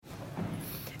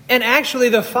And actually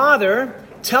the Father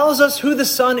tells us who the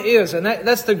Son is. And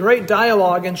that's the great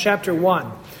dialogue in chapter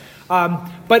 1.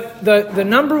 But the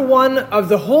number one of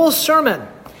the whole sermon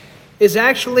is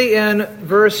actually in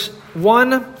verse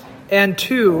 1 and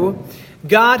 2.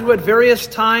 God, who at various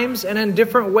times and in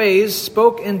different ways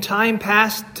spoke in time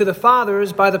past to the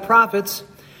fathers by the prophets,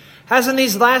 has in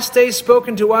these last days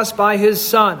spoken to us by his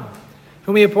Son,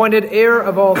 whom he appointed heir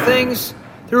of all things,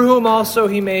 through whom also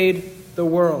he made the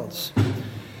worlds.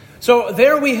 So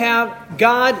there we have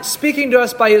God speaking to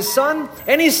us by his Son,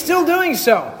 and he's still doing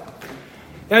so.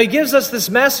 Now he gives us this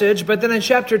message, but then in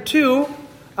chapter 2,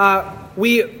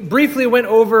 we briefly went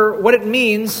over what it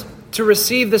means to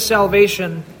receive the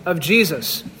salvation of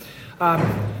Jesus.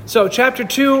 So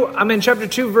I'm in chapter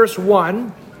 2, verse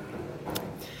 1.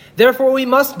 Therefore we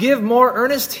must give more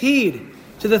earnest heed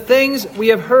to the things we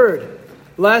have heard,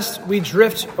 lest we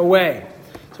drift away.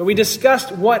 So we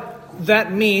discussed what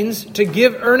that means, to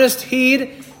give earnest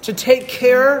heed, to take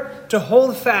care, to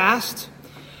hold fast.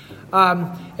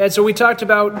 And so we talked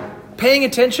about paying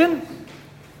attention,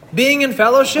 being in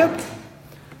fellowship,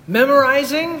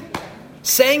 memorizing,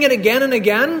 saying it again and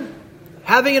again,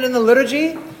 having it in the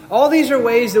liturgy. All these are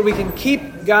ways that we can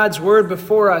keep God's word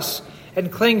before us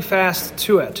and cling fast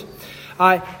to it.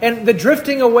 And the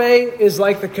drifting away is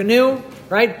like the canoe,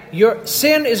 right? Your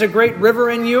sin is a great river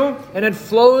in you, and it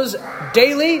flows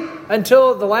daily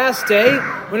until the last day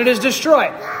when it is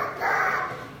destroyed.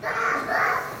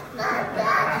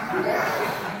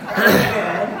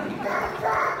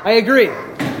 I agree.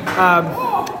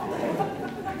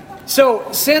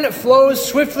 So sin flows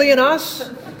swiftly in us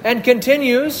and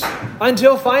continues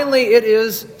until finally it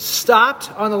is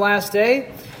stopped on the last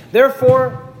day.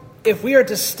 Therefore, if we are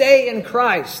to stay in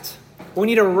Christ, we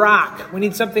need a rock. We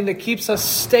need something that keeps us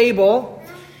stable.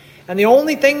 And the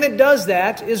only thing that does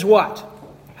that is what?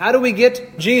 How do we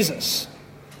get Jesus?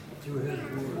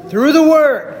 Through the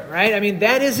Word, right? I mean,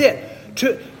 that is it.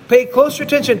 To pay closer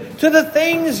attention to the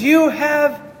things you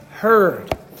have heard.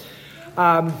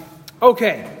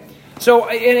 Okay. So,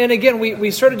 and again, we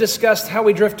sort of discussed how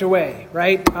we drift away,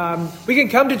 right? We can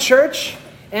come to church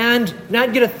and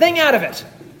not get a thing out of it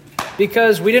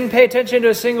because we didn't pay attention to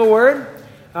a single word.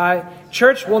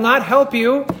 Church will not help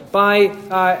you by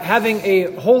having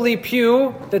a holy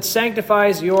pew that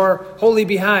sanctifies your holy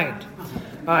behind.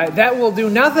 That will do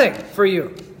nothing for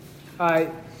you.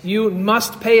 You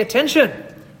must pay attention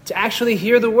to actually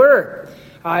hear the word.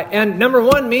 And number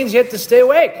one means you have to stay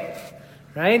awake,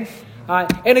 right?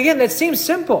 And again, that seems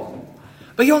simple.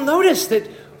 But you'll notice that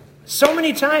so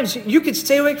many times you could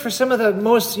stay awake for some of the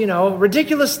most,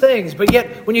 ridiculous things. But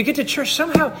yet, when you get to church,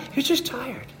 somehow you're just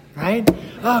tired, right?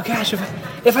 Oh, gosh,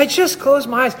 if I just close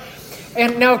my eyes.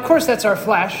 And now, of course, that's our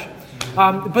flesh.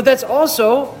 But that's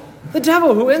also the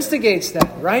devil who instigates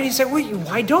that, right? He said,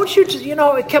 why don't you just,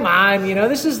 come on,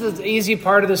 this is the easy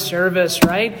part of the service,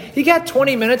 right? You got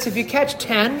 20 minutes. If you catch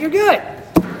 10, you're good.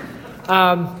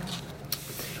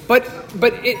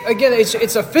 But again,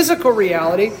 it's a physical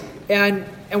reality, and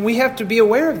we have to be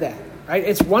aware of that, right?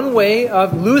 It's one way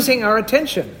of losing our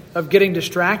attention, of getting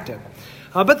distracted.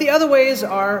 But the other ways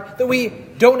are that we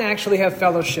don't actually have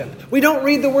fellowship. We don't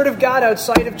read the Word of God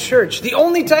outside of church. The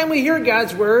only time we hear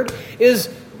God's Word is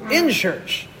in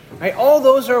church, right? All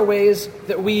those are ways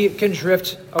that we can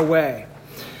drift away.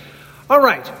 All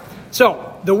right,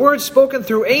 so the Word spoken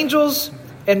through angels,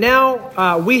 and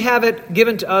now we have it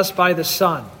given to us by the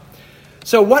Son.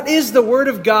 So what is the Word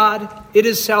of God? It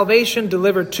is salvation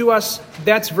delivered to us.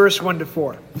 That's verse 1 to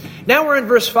 4. Now we're in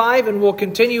verse 5, and we'll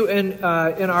continue in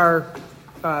our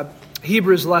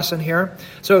Hebrews lesson here.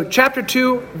 So chapter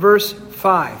 2, verse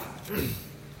 5.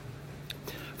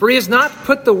 For he has not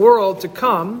put the world to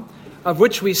come, of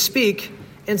which we speak,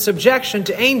 in subjection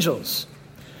to angels.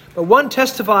 But one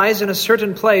testifies in a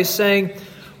certain place, saying,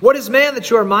 What is man that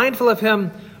you are mindful of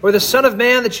him, or the Son of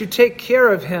Man that you take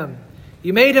care of him?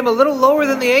 You made him a little lower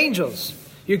than the angels.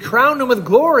 You crowned him with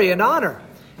glory and honor,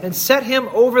 and set him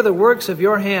over the works of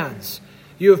your hands.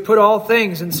 You have put all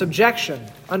things in subjection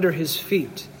under his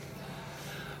feet.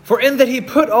 For in that he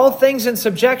put all things in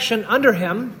subjection under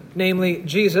him, namely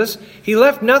Jesus, he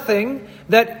left nothing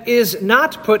that is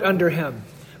not put under him.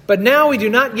 But now we do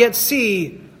not yet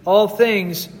see all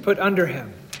things put under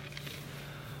him.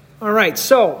 All right,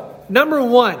 so number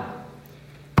 1,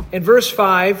 in verse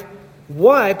 5,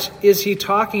 what is he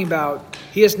talking about?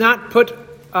 He has not put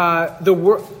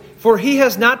for he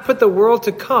has not put the world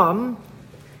to come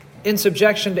in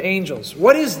subjection to angels.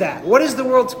 What is that? What is the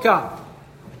world to come?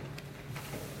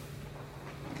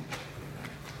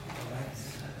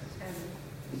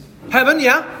 Heaven,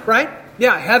 yeah, right?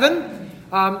 Yeah, heaven.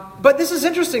 But this is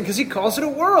interesting because he calls it a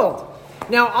world.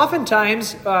 Now,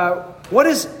 oftentimes, what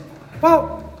is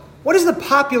the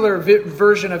popular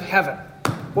version of heaven?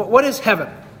 What is heaven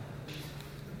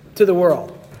to the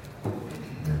world?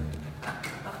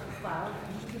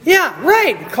 Yeah,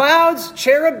 right. Clouds,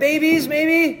 cherub babies,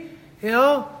 maybe.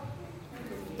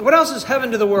 What else is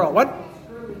heaven to the world? What?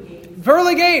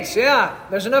 Pearly gates. Yeah.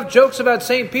 There's enough jokes about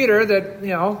St. Peter that,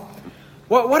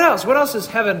 What else? What else is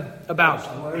heaven about?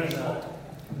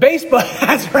 Baseball.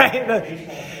 That's right.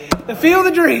 The field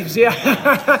of dreams. Yeah.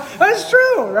 That's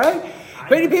true, right?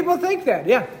 Many people think that.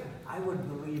 Yeah. I would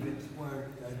believe it's where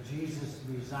Jesus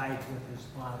resides with his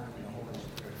Father and the Holy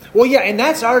Spirit. Well, yeah, and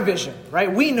that's our vision,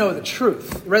 right? We know the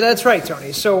truth. Right? That's right,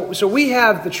 Tony. So we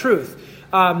have the truth.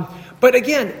 But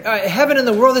again, heaven in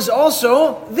the world is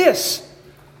also this.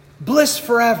 Bliss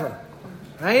forever.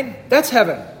 Right? That's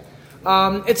heaven.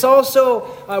 It's also,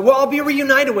 I'll be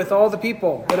reunited with all the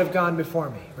people that have gone before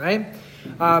me. Right?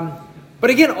 But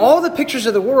again, all the pictures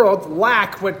of the world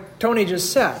lack what Tony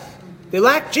just said. They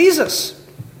lack Jesus.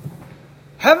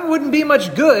 Heaven wouldn't be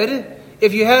much good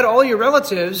if you had all your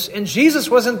relatives and Jesus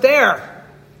wasn't there.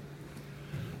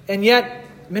 And yet,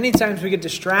 many times we get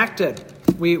distracted.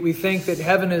 We think that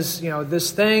heaven is,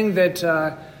 this thing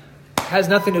that has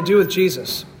nothing to do with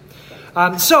Jesus.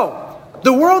 So,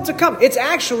 the world to come, it's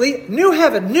actually new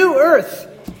heaven, new earth.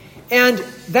 And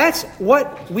that's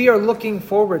what we are looking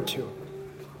forward to.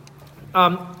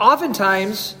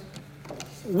 Oftentimes,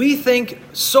 we think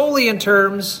solely in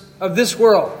terms of this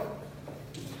world.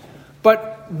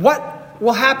 But what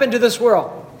will happen to this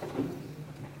world?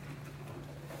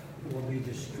 It will be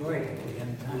destroyed at the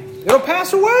end time. It'll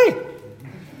pass away.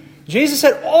 Jesus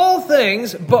said all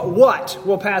things, but what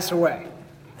will pass away?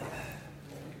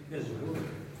 His word.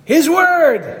 His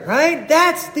word, right?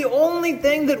 That's the only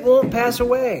thing that won't pass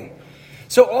away.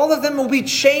 So all of them will be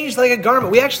changed like a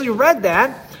garment. We actually read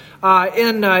that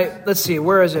in, let's see,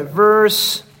 where is it?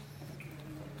 Verse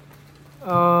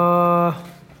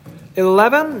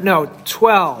 11? No,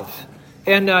 12.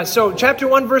 And so chapter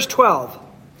 1, verse 12.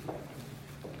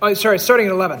 Oh, sorry, starting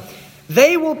at 11.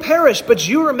 They will perish, but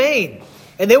you remain,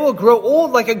 and they will grow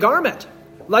old like a garment.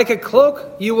 Like a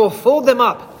cloak, you will fold them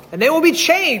up, and they will be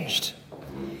changed.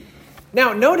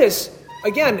 Now, notice,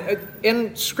 again,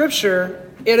 in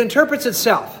Scripture, it interprets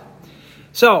itself.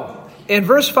 So, in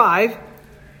verse 5,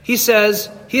 he says,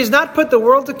 He has not put the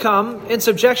world to come in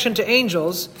subjection to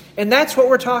angels, and that's what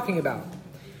we're talking about.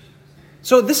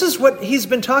 So this is what he's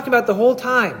been talking about the whole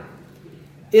time,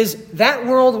 is that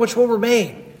world which will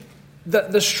remain.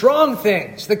 The strong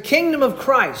things, the kingdom of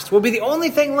Christ will be the only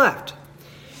thing left.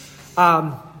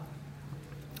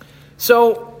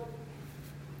 So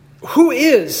who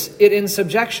is it in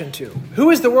subjection to? Who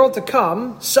is the world to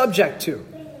come subject to?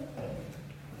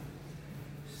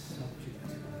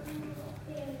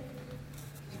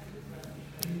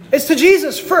 It's to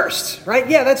Jesus first, right?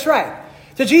 Yeah, that's right.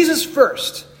 To Jesus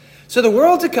first. So the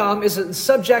world to come is in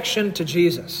subjection to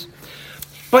Jesus.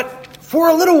 But for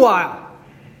a little while,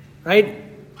 right?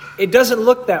 It doesn't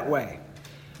look that way.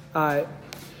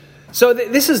 So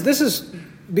this is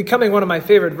becoming one of my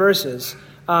favorite verses.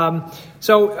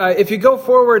 If you go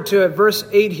forward to verse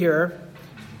 8 here,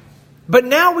 but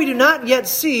now we do not yet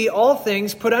see all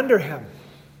things put under him.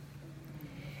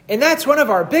 And that's one of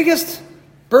our biggest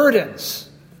burdens,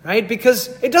 right? Because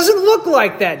it doesn't look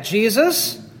like that,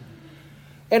 Jesus.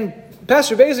 And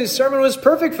Pastor Baisley's sermon was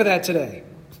perfect for that today.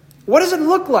 What does it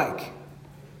look like?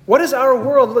 What is our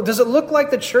world? Does it look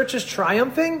like the church is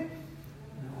triumphing?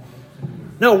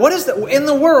 No. What is in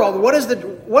the world? What is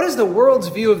the world's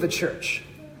view of the church?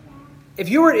 If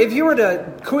you were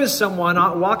to quiz someone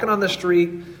walking on the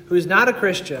street who's not a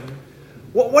Christian,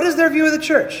 what is their view of the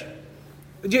church?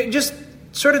 Just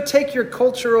sort of take your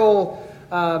cultural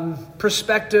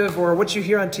perspective or what you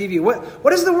hear on TV. What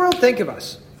does the world think of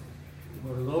us?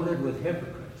 We're loaded with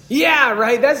hypocrites. Yeah,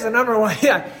 right. That's the number one.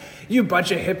 Yeah, you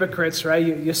bunch of hypocrites, right?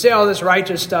 You say all this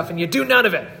righteous stuff and you do none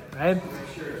of it, right?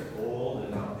 Sure, it's old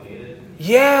and outdated.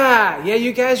 Yeah.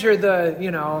 You guys are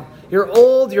you're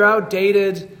old, you're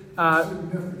outdated,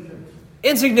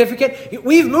 insignificant.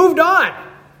 We've moved on,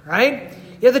 right?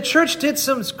 Yeah, the church did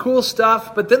some cool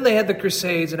stuff, but then they had the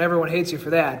Crusades, and everyone hates you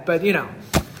for that. But the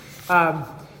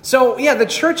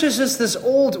church is just this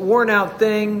old, worn-out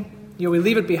thing. We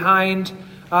leave it behind.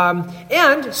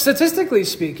 And statistically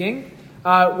speaking,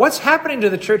 what's happening to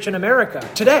the church in America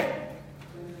today?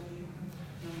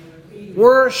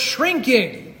 We're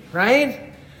shrinking,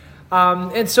 right?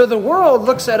 And so the world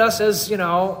looks at us as,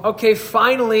 okay,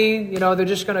 finally, they're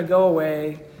just going to go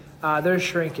away. They're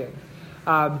shrinking.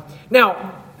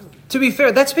 Now, to be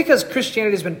fair, that's because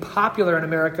Christianity has been popular in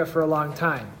America for a long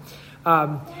time.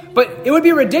 But it would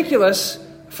be ridiculous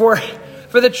for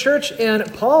the church in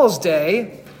Paul's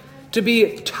day to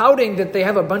be touting that they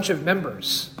have a bunch of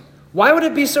members. Why would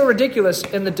it be so ridiculous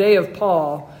in the day of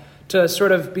Paul to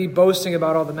sort of be boasting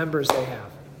about all the members they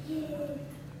have?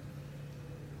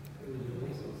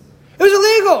 It was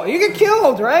illegal. You get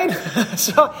killed, right?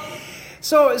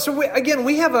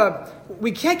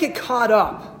 We can't get caught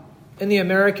up in the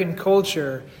American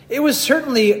culture. It was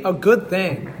certainly a good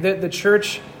thing that the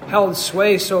church held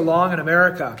sway so long in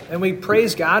America, and we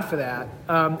praise God for that.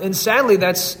 And sadly,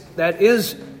 that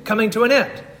is coming to an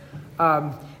end,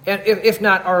 and if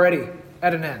not already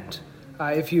at an end.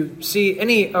 If you see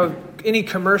any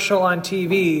commercial on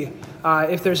TV,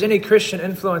 if there's any Christian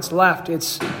influence left,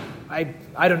 it's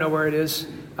I don't know where it is.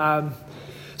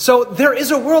 So there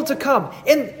is a world to come,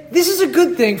 and this is a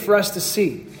good thing for us to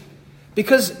see,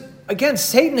 because again,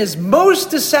 Satan is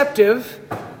most deceptive.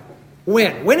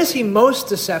 When is he most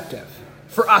deceptive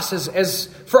for us as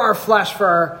for our flesh,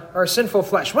 for our sinful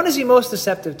flesh? When is he most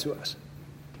deceptive to us?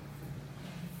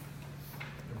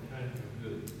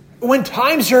 When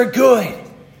times are good.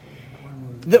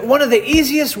 One of the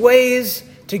easiest ways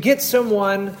to get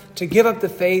someone to give up the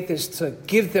faith is to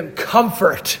give them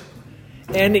comfort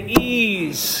and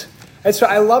ease. That's why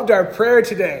I loved our prayer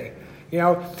today.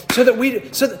 So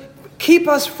that keep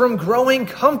us from growing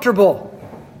comfortable.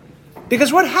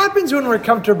 Because what happens when we're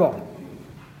comfortable?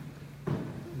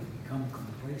 Become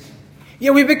complacent.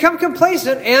 Yeah, we become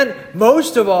complacent, and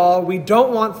most of all, we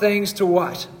don't want things to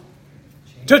what?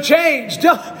 To change.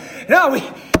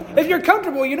 If you're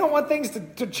comfortable, you don't want things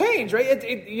to change,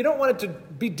 right? You don't want it to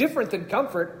be different than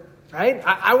comfort, right?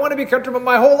 I want to be comfortable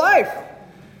my whole life.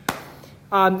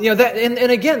 And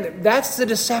again, that's the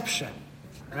deception,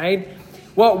 right?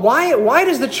 Well, why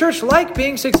does the church like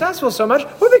being successful so much?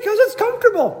 Well, because it's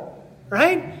comfortable.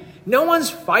 Right? No one's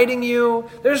fighting you.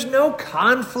 There's no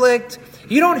conflict.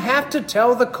 You don't have to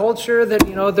tell the culture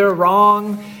that, they're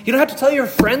wrong. You don't have to tell your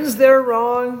friends they're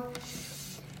wrong.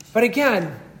 But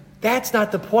again, that's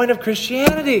not the point of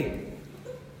Christianity.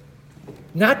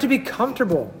 Not to be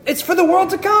comfortable. It's for the world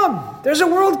to come. There's a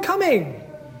world coming.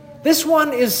 This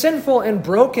one is sinful and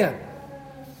broken.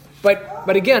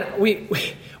 But again,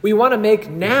 we want to make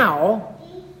now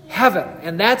heaven,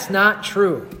 and that's not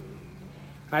true.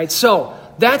 All right, so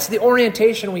that's the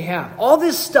orientation we have. All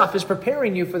this stuff is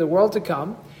preparing you for the world to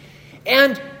come,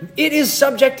 and it is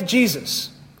subject to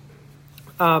Jesus.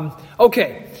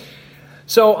 Okay,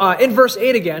 so in verse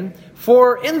 8 again,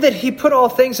 for in that he put all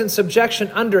things in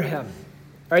subjection under him.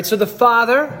 All right, so the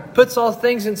Father puts all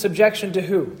things in subjection to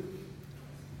who?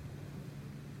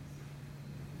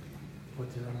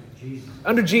 Puts it under Jesus.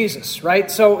 Under Jesus,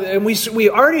 right? So, and we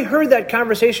already heard that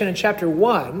conversation in chapter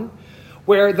 1,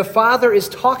 where the Father is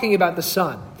talking about the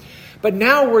Son. But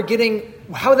now we're getting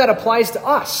how that applies to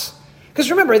us. Because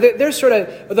remember, there's sort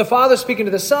of the Father speaking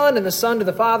to the Son and the Son to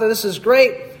the Father. This is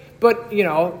great. But,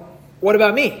 what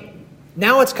about me?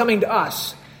 Now it's coming to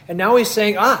us. And now he's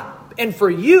saying, and for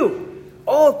you,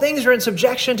 all things are in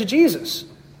subjection to Jesus.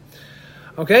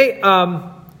 Okay?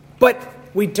 But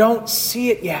we don't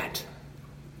see it yet.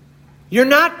 You're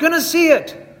not going to see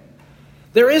it.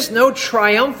 There is no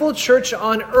triumphal church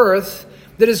on earth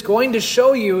that is going to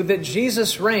show you that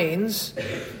Jesus reigns,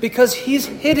 because he's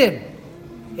hidden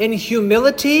in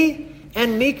humility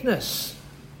and meekness.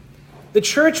 The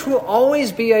church will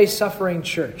always be a suffering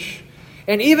church.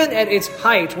 And even at its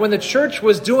height, when the church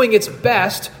was doing its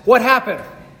best, what happened?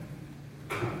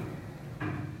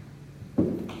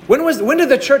 When did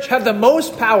the church have the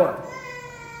most power?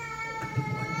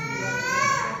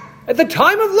 At the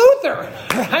time of Luther,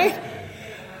 right?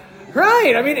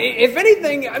 Right. If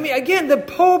anything, again, the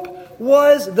Pope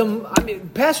was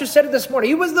Pastor said it this morning.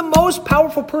 He was the most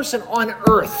powerful person on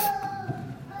earth.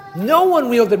 No one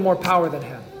wielded more power than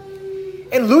him.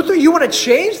 And Luther, you want to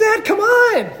change that? Come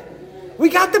on. We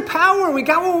got the power. We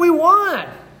got what we want.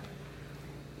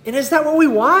 And is that what we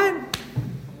want?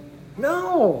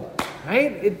 No.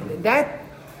 Right?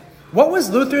 What was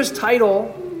Luther's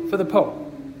title for the Pope?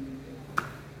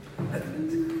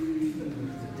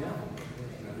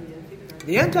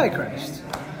 The Antichrist.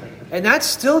 And that's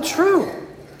still true.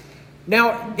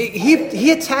 Now,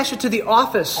 he attached it to the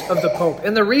office of the Pope.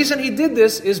 And the reason he did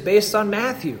this is based on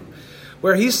Matthew,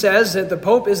 where he says that the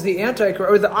Pope is the Antichrist,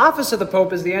 or the office of the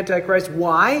Pope is the Antichrist.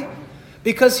 Why?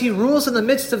 Because he rules in the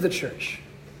midst of the church.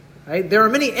 Right? There are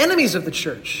many enemies of the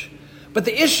church. But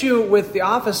the issue with the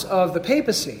office of the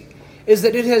papacy is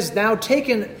that it has now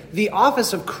taken the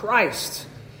office of Christ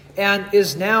and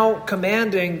is now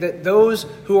commanding that those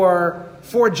who are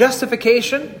for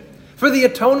justification, for the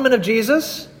atonement of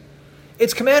Jesus,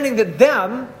 it's commanding that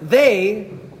they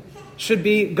should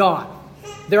be gone.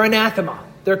 They're anathema.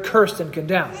 They're cursed and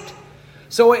condemned.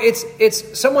 So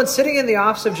it's someone sitting in the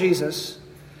office of Jesus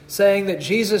saying that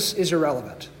Jesus is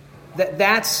irrelevant.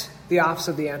 That's the office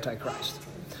of the Antichrist.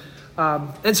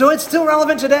 And so it's still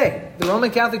relevant today. The Roman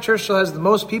Catholic Church still has the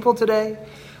most people today.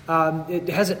 It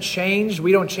hasn't changed.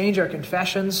 We don't change our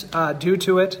confessions due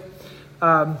to it.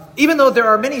 Even though there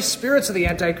are many spirits of the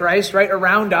Antichrist, right,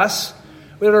 around us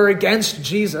that are against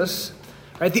Jesus,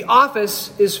 right, the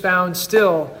office is found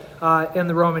still in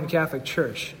the Roman Catholic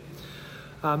Church.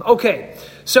 Okay,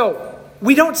 so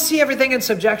we don't see everything in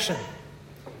subjection.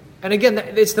 And again,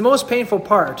 it's the most painful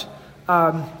part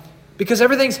because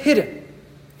everything's hidden.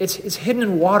 It's hidden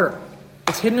in water.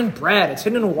 It's hidden in bread. It's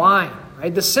hidden in wine,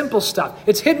 right? The simple stuff.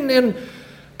 It's hidden in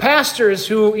pastors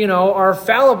who, are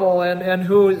fallible and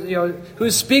who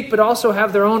speak but also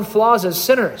have their own flaws as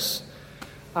sinners.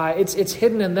 It's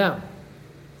hidden in them.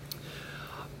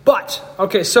 But,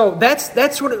 okay, so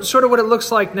that's sort of what it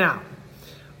looks like now.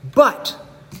 But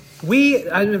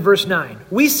I'm in verse 9.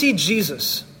 We see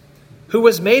Jesus, who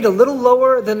was made a little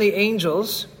lower than the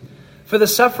angels for the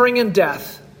suffering and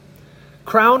death,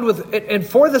 crowned with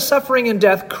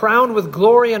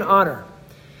glory and honor,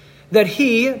 that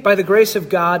he, by the grace of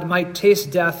God, might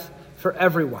taste death for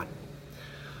everyone.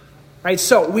 Right,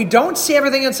 so we don't see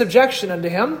everything in subjection unto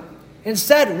him.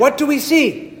 Instead, what do we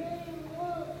see?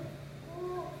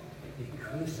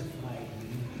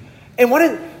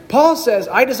 And Paul says,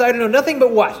 I desire to know nothing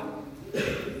but what?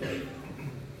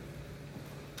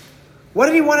 What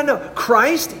did he want to know?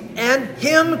 Christ and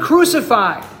him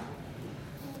crucified.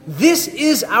 This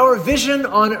is our vision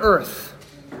on earth.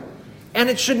 And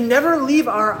it should never leave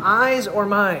our eyes or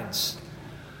minds.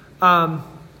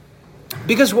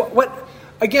 Because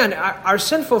again, our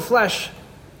sinful flesh,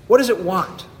 what does it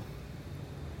want?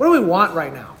 What do we want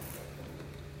right now?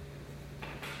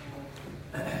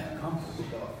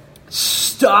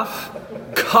 Stuff,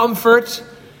 comfort,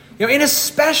 and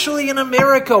especially in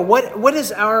America, what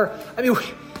is our?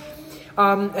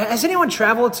 Has anyone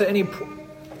traveled to any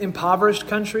impoverished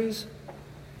countries?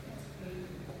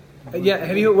 Yeah,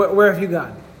 have you? Where have you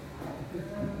gone?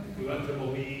 We went to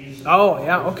Belize. Oh,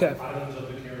 yeah, okay. Islands of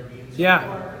the Caribbean.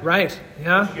 Yeah, right.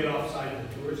 Yeah. Get offside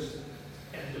the tourists.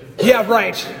 Yeah,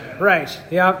 right.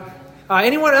 Yeah.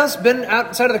 Anyone else been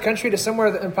outside of the country to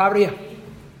somewhere in poverty? Yeah.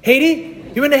 Haiti?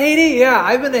 You been to Haiti? Yeah,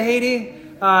 I've been to Haiti.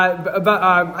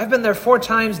 I've been there 4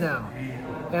 times now.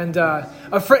 And a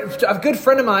good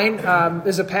friend of mine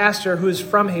is a pastor who's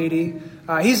from Haiti.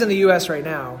 He's in the U.S. right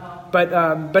now.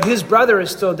 But his brother is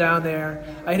still down there.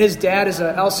 And his dad is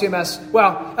a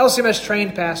LCMS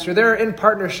trained pastor. They're in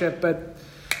partnership, but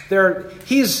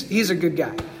he's a good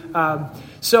guy.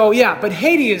 But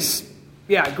Haiti is,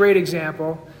 a great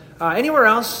example. Anywhere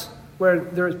else where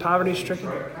there is poverty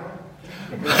stricken?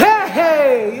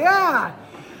 Hey, yeah,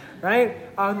 right?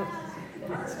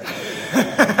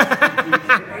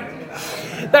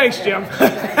 Thanks, Jim.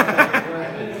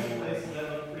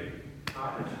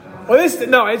 Well,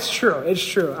 it's true.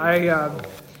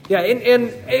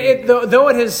 Though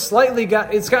it has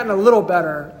it's gotten a little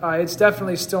better, it's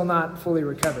definitely still not fully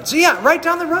recovered. So right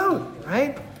down the road,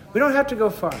 right? We don't have to go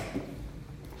far.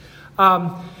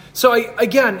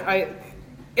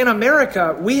 In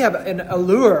America, we have an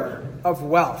allure of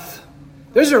wealth.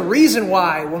 There's a reason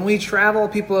why when we travel,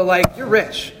 people are like, you're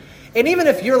rich. And even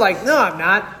if you're like, no, I'm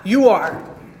not, you are.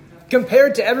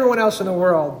 Compared to everyone else in the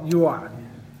world, you are.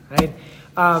 Right?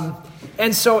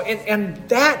 And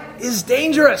that is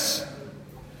dangerous.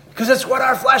 Because it's what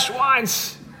our flesh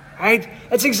wants. Right?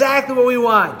 It's exactly what we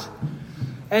want.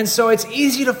 And so it's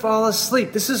easy to fall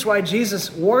asleep. This is why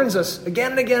Jesus warns us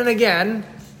again and again and again,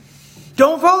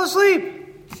 don't fall asleep.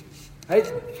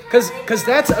 Right? Because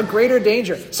that's a greater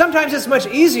danger. Sometimes it's much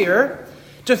easier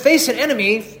to face an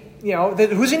enemy,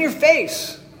 who's in your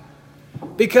face.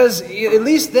 Because at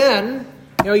least then,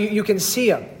 you can see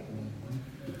him.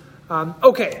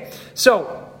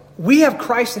 So we have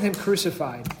Christ and him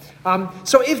crucified.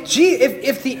 So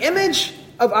if the image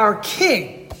of our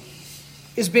King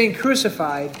is being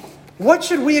crucified, what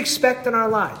should we expect in our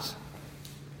lives?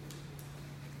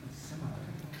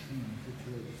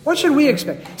 What should we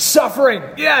expect? Suffering,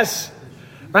 yes,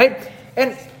 right?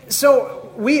 And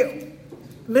so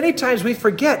many times we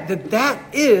forget that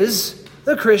is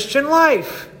the Christian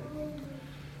life.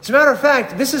 As a matter of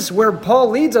fact, this is where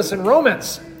Paul leads us in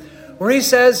Romans, where he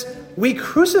says, we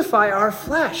crucify our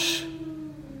flesh.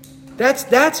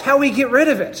 That's how we get rid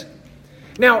of it.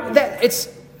 Now,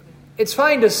 it's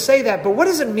fine to say that, but what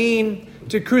does it mean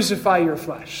to crucify your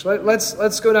flesh?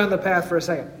 Let's go down the path for a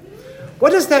second.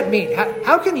 What does that mean?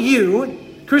 How can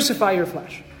you crucify your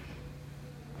flesh?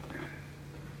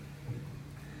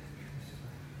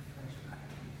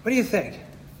 What do you think?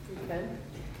 Repent.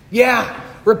 Yeah,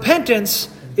 repentance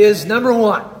is number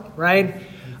one, right?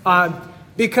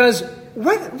 Because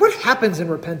what happens in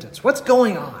repentance? What's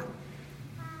going on?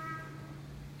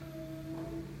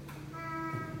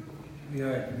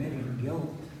 You're admitting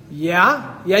guilt.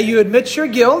 Yeah, you admit your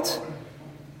guilt.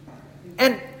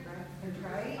 And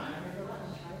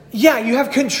yeah, you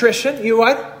have contrition. You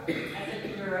what?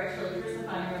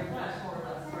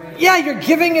 Yeah, you're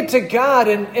giving it to God,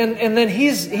 and then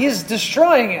He's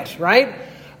destroying it, right?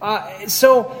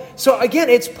 So again,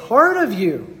 it's part of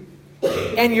you,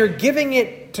 and you're giving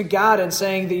it to God and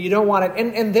saying that you don't want it,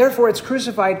 and therefore it's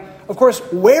crucified. Of course,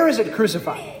 where is it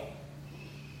crucified?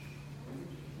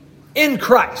 In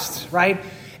Christ, right?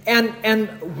 And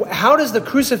how does the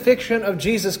crucifixion of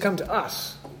Jesus come to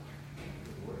us?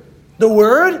 The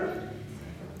Word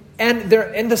and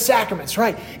the sacraments,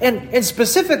 right? And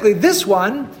specifically, this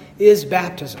one is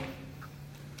baptism,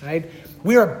 right?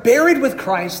 We are buried with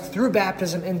Christ through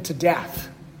baptism into death.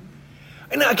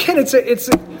 And again,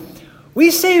 we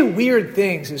say weird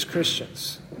things as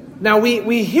Christians. Now,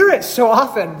 we hear it so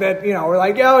often that, we're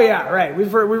like, oh yeah, right, we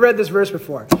read this verse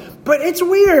before. But it's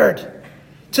weird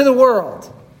to the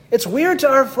world. It's weird to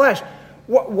our flesh.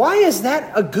 Why is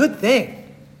that a good thing?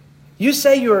 You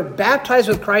say you are baptized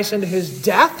with Christ into His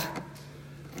death?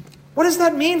 What does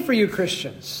that mean for you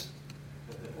Christians?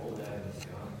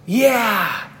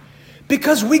 Yeah,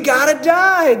 because we gotta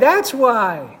die. That's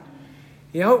why.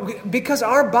 Because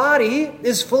our body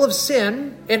is full of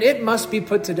sin and it must be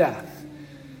put to death.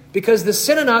 Because the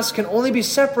sin in us can only be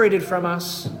separated from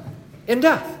us in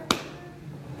death.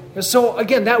 So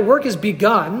again, that work is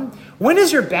begun. When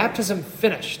is your baptism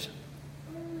finished?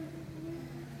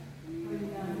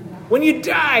 When you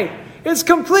die. It's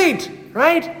complete,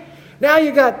 right? Now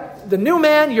you got the new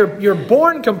man. You're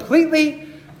born completely,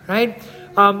 right?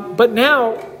 But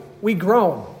now we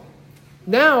groan.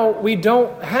 Now we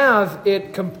don't have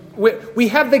it. We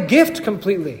have the gift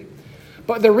completely.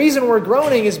 But the reason we're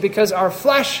groaning is because our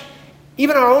flesh,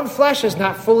 even our own flesh, is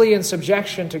not fully in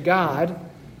subjection to God.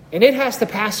 And it has to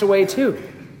pass away too.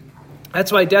 That's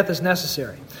why death is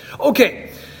necessary.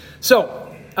 Okay,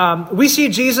 so we see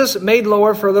Jesus made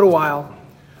lower for a little while.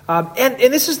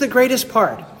 And this is the greatest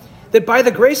part. That by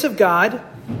the grace of God,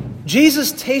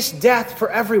 Jesus tastes death for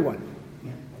everyone.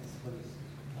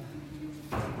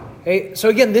 Okay, so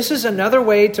again, this is another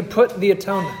way to put the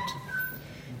atonement.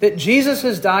 That Jesus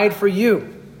has died for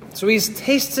you. So He's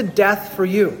tasted death for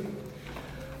you.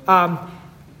 Now,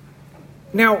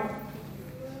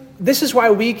 this is why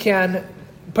we can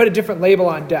put a different label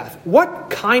on death.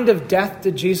 What kind of death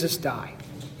did Jesus die?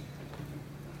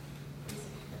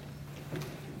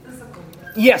 Physical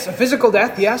death. Yes, a physical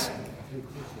death, yes.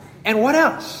 And what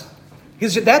else?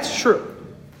 Because that's true.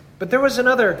 But there was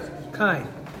another kind.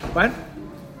 What?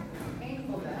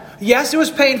 Painful death. Yes, it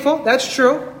was painful. That's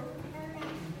true.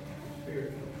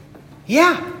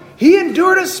 Yeah. He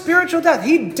endured a spiritual death.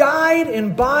 He died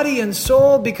in body and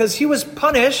soul because He was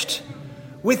punished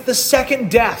with the second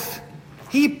death.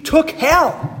 He took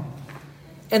hell.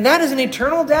 And that is an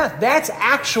eternal death. That's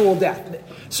actual death.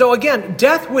 So again,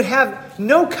 death would have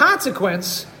no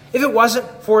consequence if it wasn't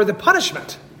for the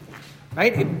punishment.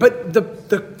 Right? But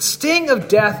the sting of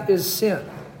death is sin.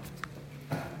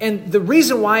 And the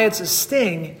reason why it's a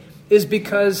sting is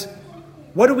because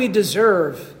what do we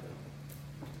deserve?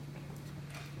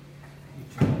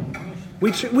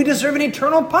 We deserve an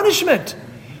eternal punishment.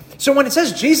 So when it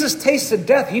says Jesus tasted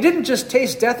death, He didn't just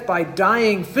taste death by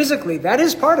dying physically. That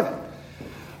is part of it.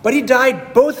 But He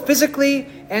died both physically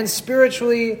and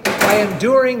spiritually by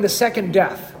enduring the second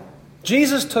death.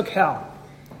 Jesus took hell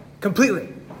completely.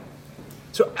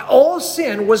 So all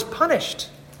sin was punished.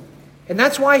 And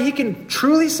that's why He can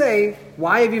truly say,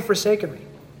 why have you forsaken me?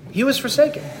 He was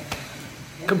forsaken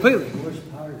completely. The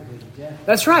worst part of His death.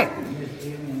 That's right. His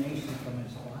alienation from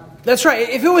His Father. That's right.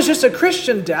 If it was just a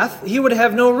Christian death, He would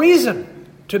have no reason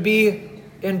to be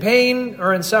in pain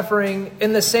or in suffering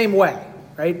in the same way,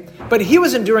 right? But He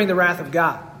was enduring the wrath of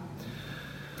God.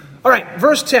 All right,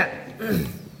 verse 10.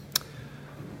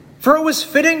 For it was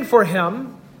fitting for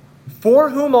Him, for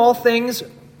whom are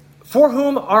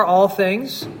all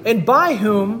things, and by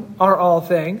whom are all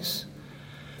things.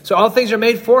 So all things are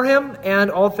made for Him,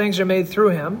 and all things are made through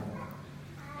Him.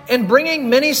 And bringing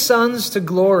many sons to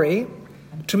glory,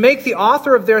 to make the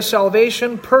author of their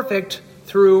salvation perfect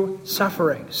through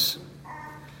sufferings.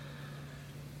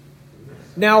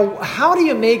 Now, how do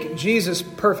you make Jesus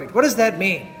perfect? What does that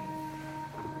mean?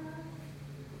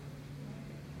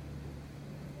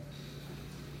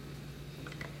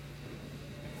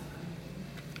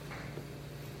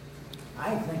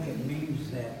 I think it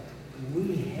means that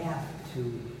we have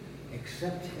to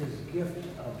accept his gift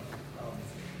of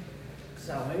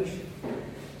salvation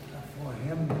for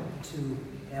him to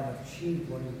have achieved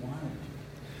what he wanted to.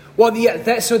 Well,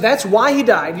 yeah, so that's why he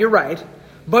died. You're right.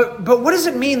 But what does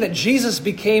it mean that Jesus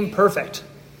became perfect?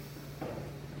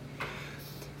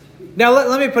 Now,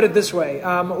 let me put it this way.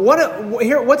 What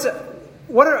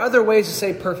are other ways to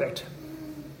say perfect?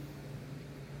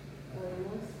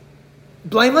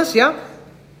 Blameless, yeah.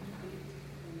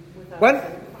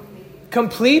 What?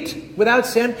 Complete, without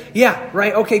sin? Yeah,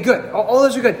 right. Okay, good. All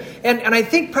those are good. And I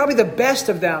think probably the best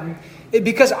of them,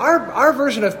 because our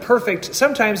version of perfect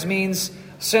sometimes means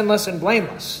sinless and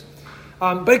blameless.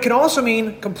 But it can also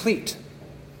mean complete.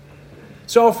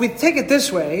 So if we take it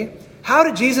this way, how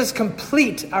did Jesus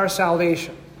complete our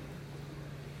salvation?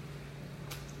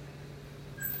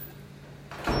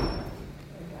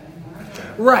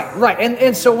 Right.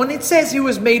 And so when it says he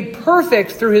was made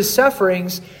perfect through his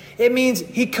sufferings, it means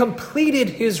he completed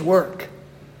his work.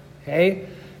 Okay?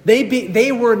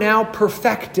 They were now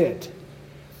perfected.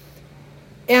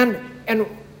 And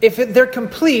if they're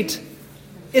complete,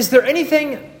 is there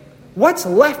anything, what's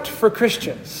left for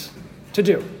Christians to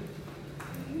do?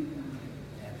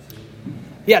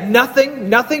 Yeah,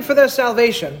 nothing for their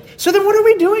salvation. So then what are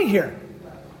we doing here?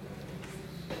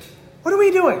 What are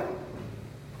we doing?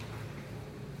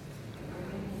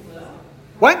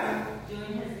 What?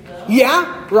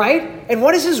 Yeah, right. And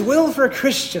what is his will for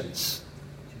Christians?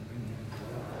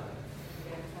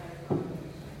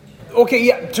 Okay,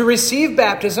 yeah, to receive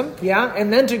baptism, yeah,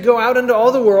 and then to go out into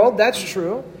all the world. That's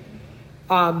true.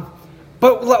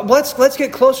 But let's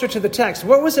get closer to the text.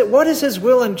 What was it? What is his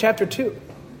will in chapter 2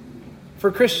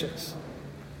 for Christians?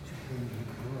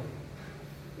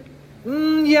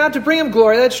 Yeah, to bring him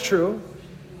glory. That's true.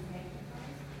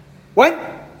 What?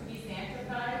 To be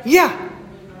sanctified.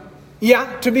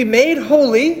 Yeah, to be made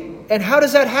holy. And how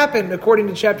does that happen according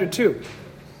to chapter 2?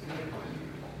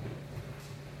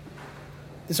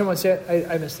 Did someone say it?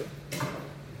 I missed it.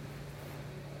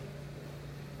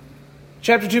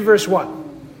 Chapter 2, verse 1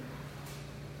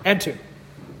 and 2.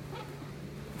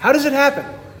 How does it happen?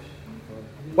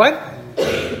 What?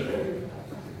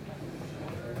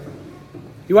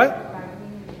 You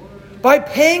what? By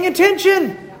paying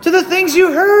attention to the things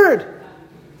you heard.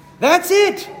 That's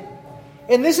it.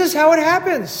 And this is how it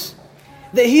happens.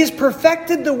 That he has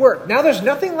perfected the work. Now there's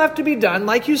nothing left to be done,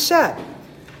 like you said.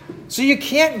 So you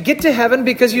can't get to heaven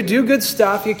because you do good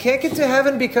stuff. You can't get to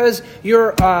heaven because you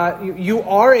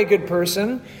are a good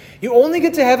person. You only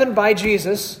get to heaven by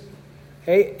Jesus,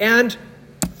 okay, and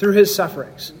through his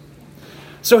sufferings.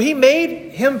 So he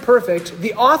made him perfect,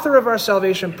 the author of our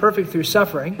salvation, perfect through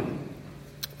suffering.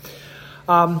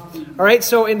 All right,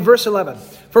 so in verse 11,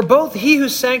 for both he who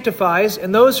sanctifies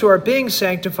and those who are being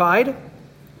sanctified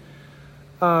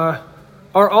are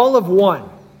all of one,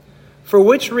 for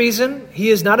which reason he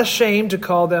is not ashamed to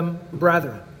call them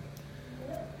brethren.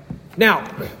 Now,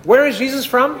 where is Jesus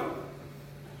from?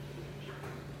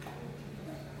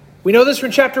 We know this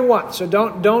from chapter 1, so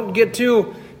don't get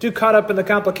too caught up in the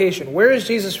complication. Where is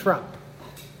Jesus from?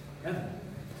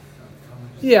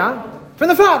 Yeah, from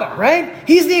the Father, right?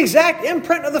 He's the exact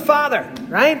imprint of the Father,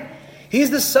 right? He's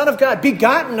the Son of God,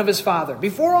 begotten of his Father,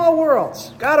 before all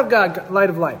worlds, God of God, light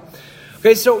of light.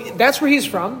 Okay, so that's where he's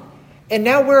from. And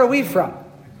now where are we from?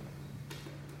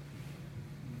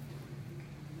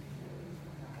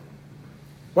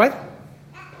 What?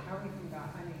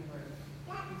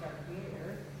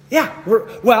 Yeah,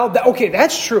 okay,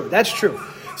 that's true.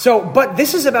 So, but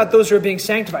this is about those who are being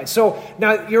sanctified. So,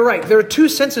 now you're right. There are two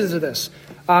senses of this.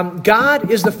 God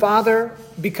is the Father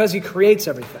because he creates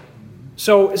everything.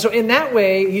 So in that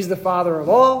way, he's the Father of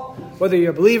all, whether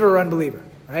you're a believer or unbeliever,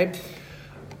 right?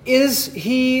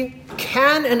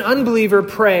 Can an unbeliever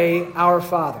pray, Our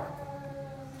Father?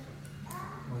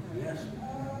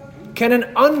 Can an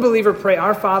unbeliever pray,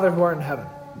 Our Father who art in heaven?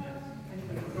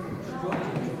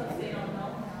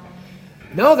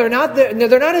 No, they're not.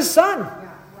 They're not his son.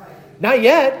 Not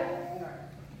yet.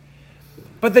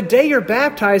 But the day you're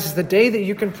baptized is the day that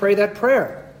you can pray that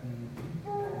prayer.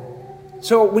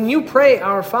 So when you pray,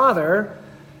 Our Father,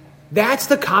 that's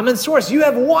the common source. You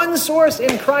have one source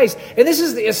in Christ. And this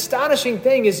is the astonishing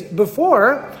thing, is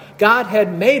before God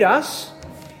had made us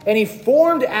and he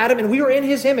formed Adam and we were in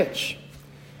his image.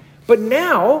 But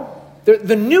now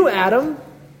the new Adam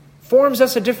forms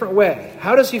us a different way.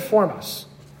 How does he form us?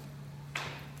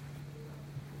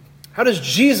 How does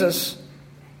Jesus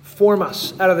form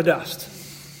us out of the dust?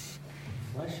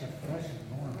 Flesh and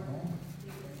bone of bone.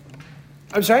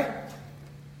 I'm sorry?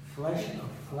 Flesh of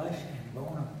flesh and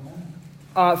bone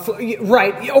of bone.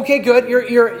 Right. Okay, good.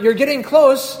 You're getting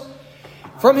close.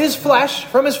 From his flesh.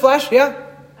 Yeah.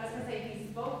 I was going to say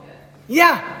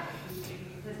Yeah.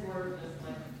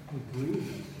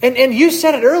 And you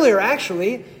said it earlier,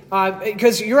 actually,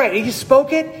 because you're right. He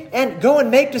spoke it, and go and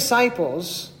make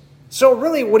disciples. So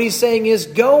really what he's saying is,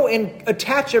 go and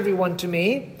attach everyone to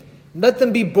me. Let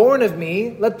them be born of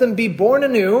me. Let them be born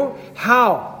anew.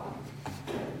 How?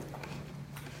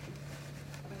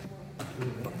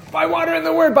 By water and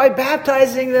the word. By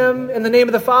baptizing them in the name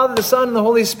of the Father, the Son, and the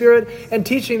Holy Spirit, and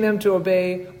teaching them to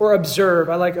obey or observe.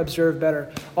 I like observe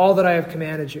better. All that I have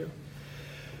commanded you.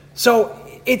 So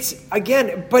it's,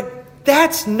 again, but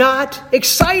that's not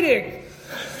exciting.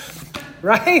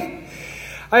 Right?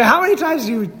 How many times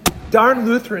do you darn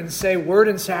Lutherans say word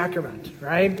and sacrament?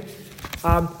 Right?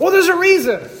 Well, there's a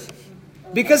reason.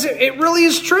 Because it really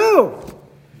is true.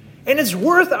 And it's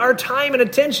worth our time and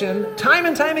attention time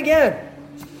and time again.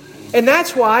 And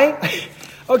that's why,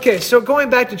 okay, so going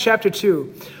back to chapter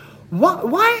 2,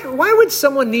 why would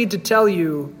someone need to tell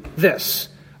you this?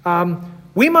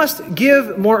 We must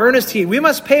give more earnest heed. We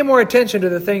must pay more attention to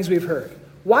the things we've heard.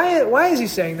 Why is he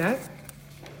saying that?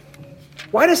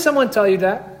 Why does someone tell you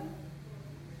that?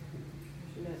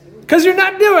 Because you're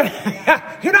not doing it.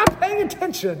 You're not paying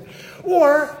attention.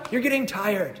 Or you're getting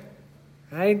tired.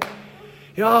 Right?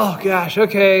 Oh, gosh,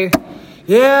 okay.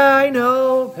 Yeah, I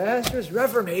know. Pastor's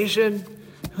Reformation.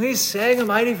 We sang A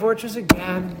Mighty Fortress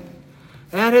again.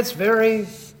 And it's very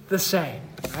the same.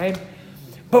 Right?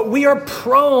 But we are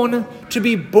prone to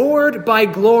be bored by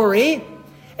glory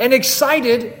and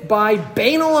excited by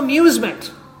banal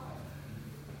amusement.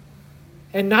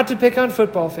 And not to pick on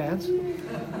football fans.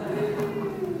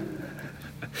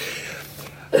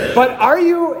 But are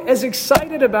you as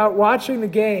excited about watching the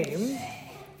game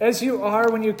as you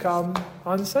are when you come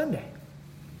on Sunday?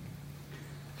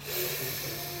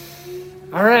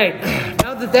 All right.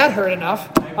 Now that hurt enough.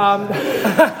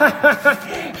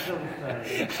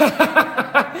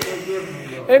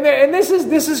 And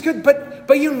this is good.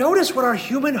 But you notice what our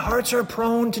human hearts are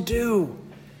prone to do.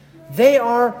 They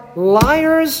are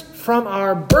liars from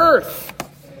our birth.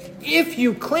 If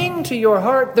you cling to your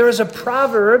heart, there is a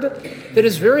proverb that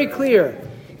is very clear.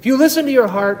 If you listen to your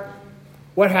heart,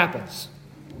 what happens?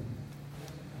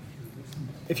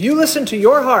 If you listen to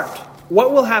your heart,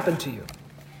 what will happen to you?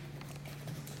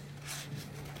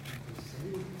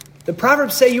 The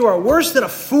Proverbs say you are worse than a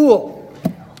fool.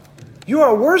 You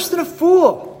are worse than a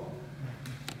fool.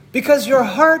 Because your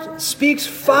heart speaks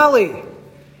folly.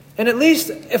 And at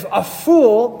least if a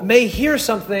fool may hear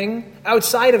something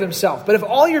outside of himself. But if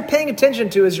all you're paying attention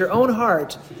to is your own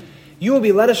heart, you will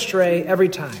be led astray every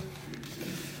time.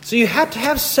 So you have to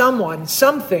have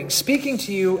something speaking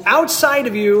to you outside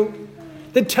of you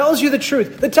that tells you the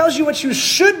truth, that tells you what you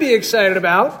should be excited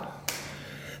about,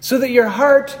 so that your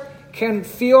heart can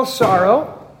feel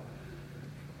sorrow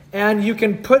and you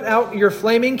can put out your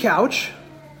flaming couch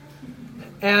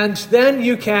and then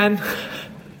you can...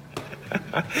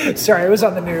 Sorry, it was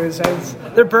on the news.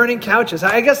 They're burning couches.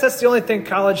 I guess that's the only thing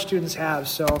college students have.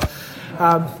 So,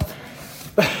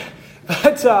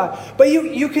 but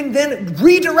you can then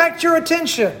redirect your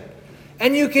attention,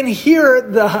 and you can hear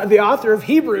the author of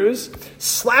Hebrews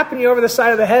slapping you over the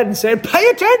side of the head and saying, "Pay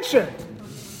attention!"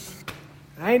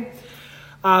 Right?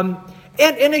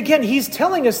 And again, he's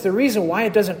telling us the reason why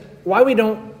we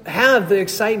don't have the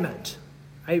excitement,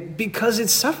 right? Because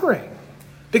it's suffering,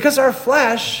 because our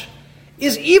flesh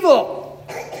is evil,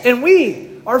 and we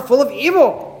are full of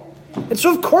evil. And so,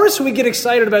 of course, we get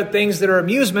excited about things that are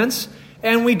amusements,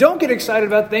 and we don't get excited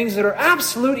about things that are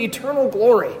absolute eternal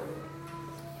glory.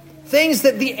 Things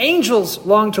that the angels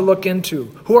long to look into,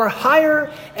 who are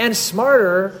higher and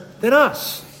smarter than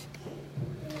us.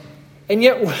 And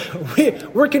yet,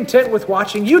 we're content with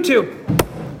watching YouTube,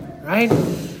 right?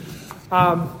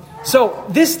 So,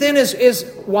 this then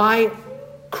is why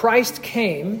Christ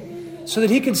came, so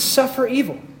that he could suffer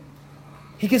evil.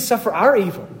 He could suffer our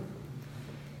evil.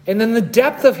 And in the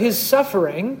depth of his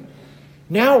suffering,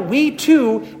 now we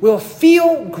too will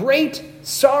feel great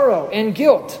sorrow and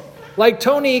guilt. Like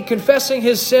Tony confessing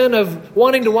his sin of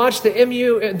wanting to watch the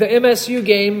MSU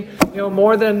game,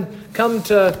 more than come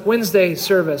to Wednesday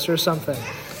service or something.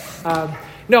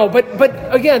 No,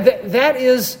 but again, that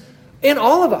is in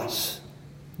all of us.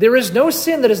 There is no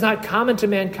sin that is not common to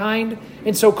mankind.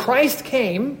 And so Christ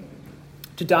came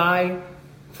to die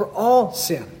for all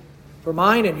sin, for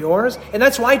mine and yours. And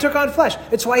that's why he took on flesh.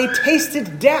 It's why he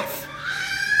tasted death,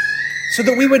 so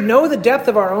that we would know the depth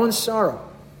of our own sorrow.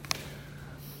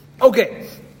 Okay.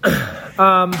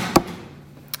 But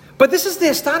this is the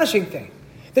astonishing thing,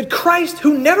 that Christ,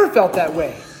 who never felt that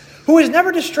way, who was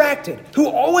never distracted, who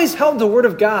always held the word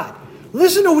of God,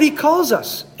 listen to what he calls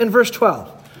us in verse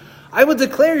 12. I will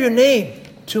declare your name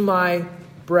to my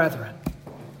brethren.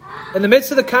 In the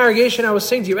midst of the congregation, I will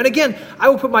sing to you. And again, I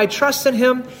will put my trust in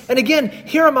him. And again,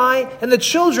 here am I and the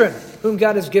children whom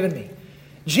God has given me.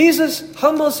 Jesus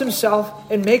humbles himself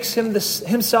and makes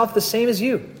himself the same as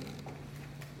you.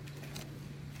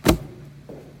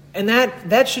 And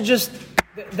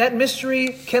that mystery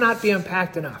cannot be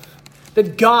unpacked enough.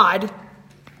 That God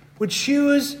would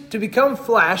choose to become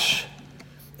flesh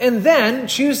and then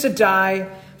choose to die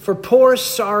for poor,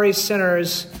 sorry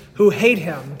sinners who hate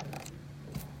him.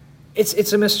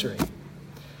 It's a mystery.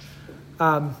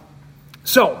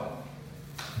 So,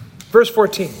 verse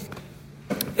 14.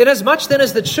 Inasmuch then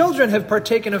as the children have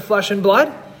partaken of flesh and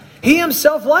blood, he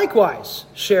himself likewise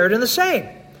shared in the same,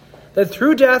 that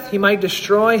through death he might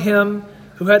destroy him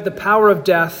who had the power of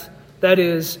death, that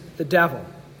is, the devil. All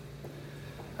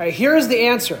right, here is the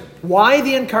answer. Why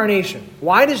the incarnation?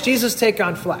 Why does Jesus take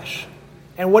on flesh?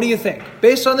 And what do you think?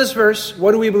 Based on this verse,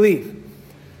 what do we believe?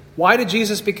 Why did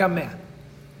Jesus become man?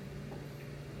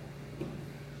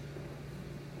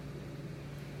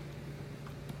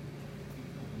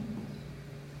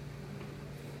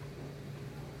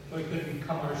 So he could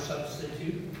become our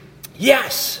substitute.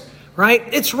 Yes, right?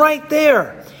 It's right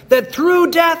there. That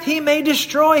through death he may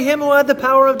destroy him who had the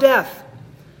power of death.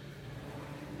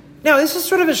 Now, this is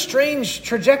sort of a strange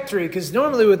trajectory because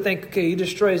normally we would think, okay, he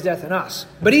destroys death in us.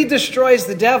 But he destroys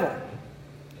the devil.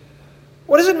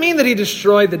 What does it mean that he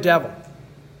destroyed the devil?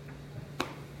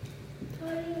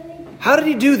 How did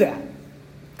he do that?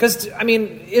 Because,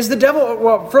 is the devil...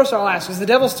 Well, first I'll ask, is the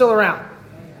devil still around?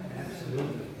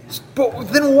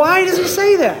 But then why does he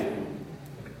say that?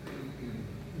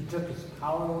 He took his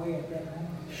power away at that moment.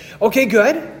 Okay,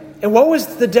 good. And what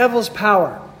was the devil's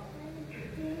power?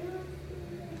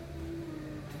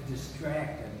 To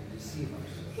distract and deceive us.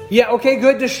 Yeah, okay,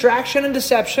 good. Distraction and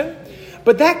deception.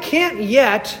 But that can't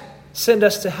yet send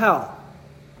us to hell.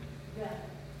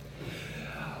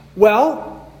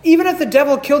 Well, even if the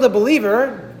devil killed a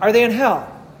believer, are they in hell?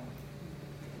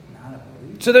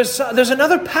 So there's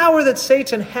another power that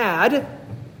Satan had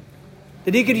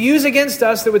that he could use against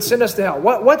us that would send us to hell.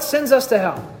 What sends us to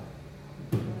hell?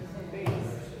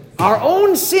 Our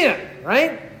own sin,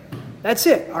 right? That's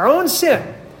it, our own sin.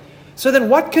 So then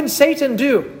what can Satan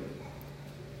do?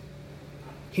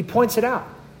 He points it out,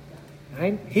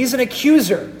 right? He's an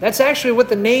accuser. That's actually what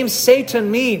the name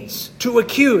Satan means, to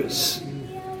accuse.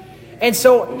 And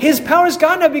so his power's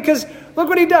gone now because look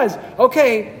what he does.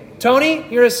 Okay, Tony,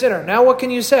 you're a sinner. Now what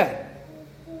can you say?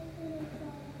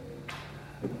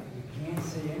 You can't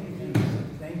say anything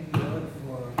except thank you, Lord,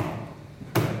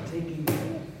 for taking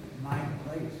my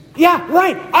place. Yeah,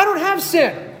 right. I don't have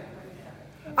sin.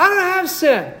 I don't have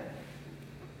sin.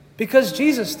 Because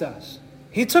Jesus does.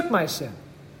 He took my sin.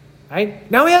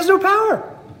 Right? Now he has no power.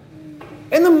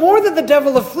 And the more that the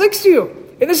devil afflicts you,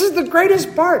 and this is the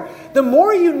greatest part, the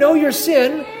more you know your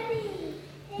sin,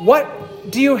 what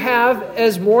do you have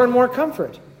as more and more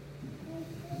comfort? The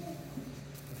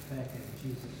fact that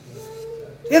Jesus was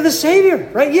Yeah, the Savior,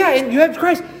 right? Yeah, and you have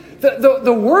Christ.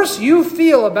 The worse you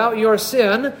feel about your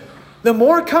sin, the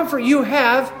more comfort you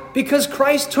have because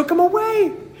Christ took them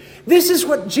away. This is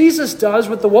what Jesus does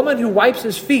with the woman who wipes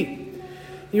his feet.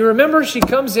 You remember she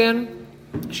comes in,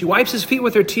 she wipes his feet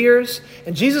with her tears,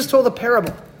 and Jesus told a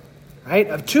parable, right,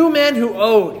 of two men who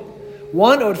owed.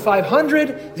 One owed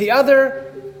 500, the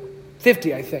other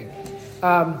 50, I think.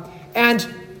 And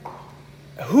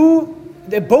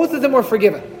both of them were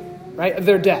forgiven, right, of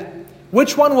their debt.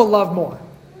 Which one will love more?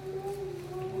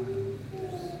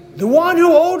 The one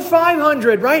who owed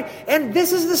 500, right? And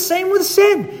this is the same with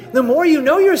sin. The more you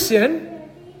know your sin,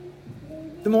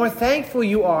 the more thankful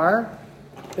you are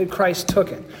that Christ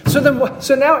took it.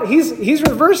 So now he's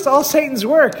reversed all Satan's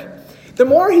work. The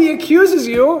more he accuses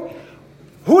you,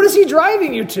 who is he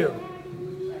driving you to?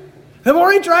 The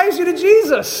more he drives you to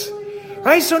Jesus.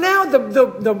 Right? So now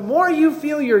the more you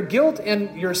feel your guilt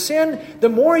and your sin, the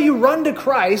more you run to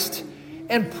Christ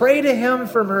and pray to him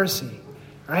for mercy.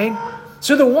 Right?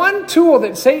 So the one tool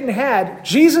that Satan had,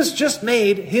 Jesus just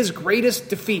made his greatest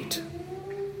defeat.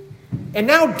 And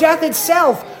now death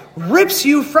itself rips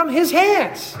you from his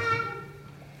hands.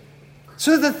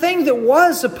 So the thing that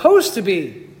was supposed to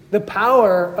be the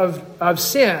power of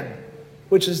sin,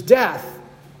 which is death,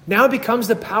 now becomes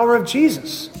the power of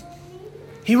Jesus.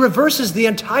 He reverses the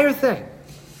entire thing.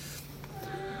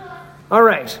 All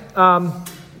right.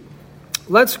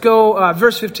 Let's go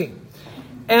verse 15.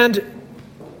 And,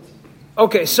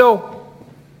 okay, so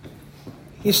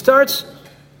he starts...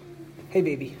 Hey,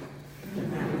 baby.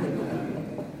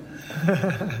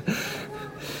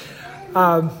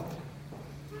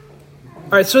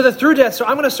 All right, so through death, so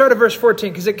I'm going to start at verse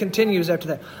 14 because it continues after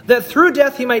that. That through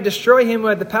death he might destroy him who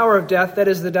had the power of death, that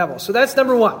is the devil. So that's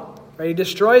number one, right? He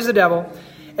destroys the devil.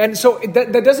 And so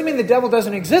that doesn't mean the devil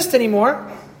doesn't exist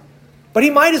anymore, but he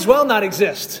might as well not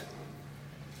exist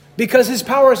because his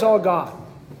power is all gone.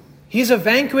 He's a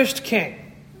vanquished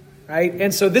king, right?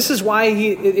 And so this is why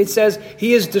it says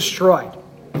he is destroyed.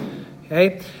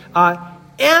 Okay?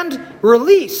 And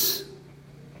release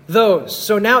those.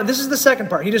 So now this is the second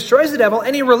part. He destroys the devil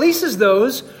and he releases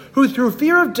those who through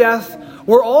fear of death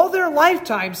were all their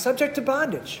lifetime subject to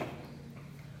bondage.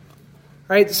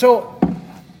 Right? So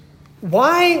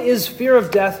why is fear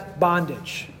of death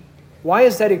bondage? Why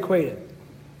is that equated?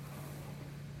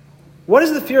 What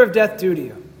does the fear of death do to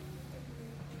you?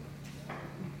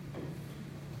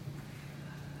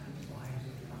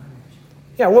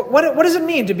 Yeah, what does it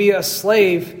mean to be a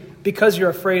slave because you're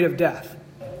afraid of death?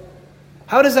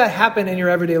 How does that happen in your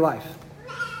everyday life?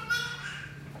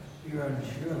 You're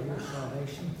unsure of your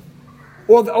salvation.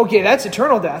 Well, okay, that's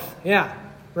eternal death. Yeah,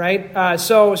 right?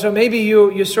 So maybe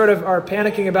you sort of are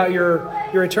panicking about your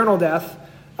eternal death.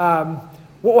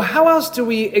 Well, how else do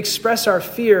we express our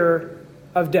fear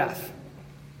of death?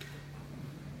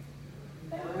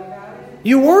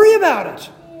 You worry about it.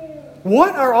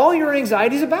 What are all your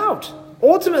anxieties about?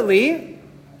 Ultimately,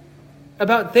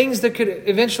 about things that could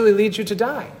eventually lead you to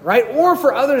die, right? Or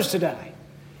for others to die.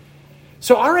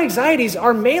 So our anxieties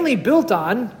are mainly built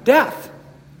on death,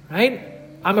 right?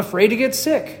 I'm afraid to get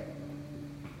sick.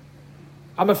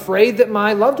 I'm afraid that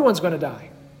my loved one's going to die.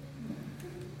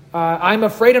 I'm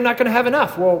afraid I'm not going to have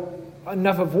enough. Well,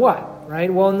 enough of what,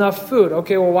 right? Well, enough food.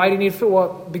 Okay, well, why do you need food?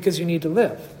 Well, because you need to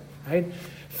live, right?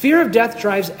 Fear of death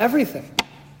drives everything.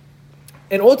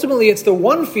 And ultimately, it's the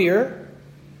one fear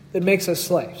that makes us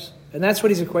slaves. And that's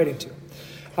what he's equating to.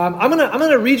 I'm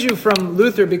gonna read you from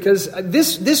Luther because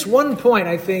this one point,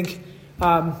 I think,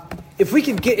 if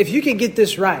you can get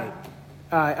this right,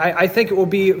 I think it will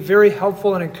be very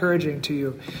helpful and encouraging to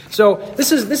you. So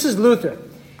this is Luther.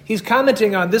 He's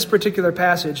commenting on this particular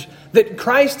passage that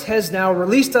Christ has now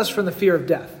released us from the fear of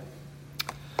death.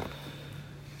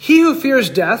 He who fears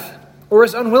death or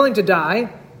is unwilling to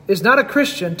die is not a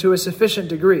Christian to a sufficient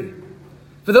degree.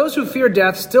 For those who fear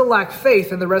death still lack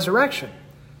faith in the resurrection,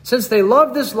 since they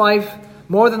love this life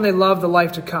more than they love the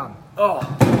life to come. Oh,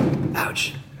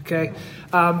 ouch. Okay.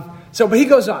 But he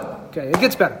goes on. Okay, it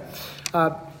gets better.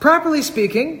 Properly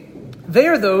speaking, they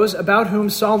are those about whom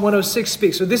Psalm 106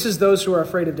 speaks. So this is those who are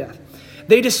afraid of death.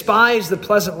 They despise the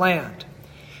pleasant land.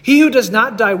 He who does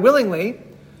not die willingly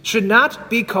should not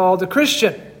be called a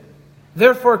Christian.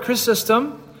 Therefore,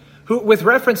 Chrysostom, who, with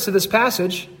reference to this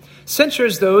passage,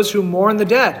 censures those who mourn the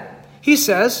dead. He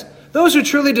says, those who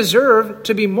truly deserve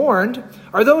to be mourned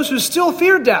are those who still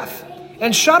fear death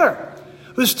and shudder,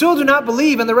 who still do not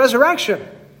believe in the resurrection.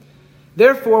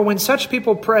 Therefore, when such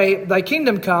people pray, thy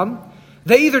kingdom come,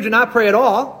 they either do not pray at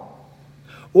all,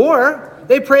 or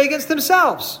they pray against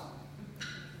themselves.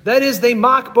 That is, they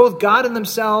mock both God and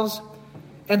themselves,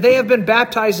 and they have been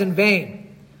baptized in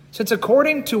vain. Since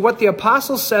according to what the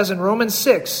apostle says in Romans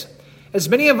 6, as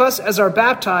many of us as are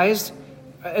baptized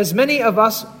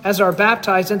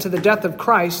into the death of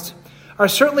Christ are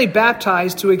certainly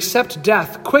baptized to accept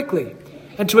death quickly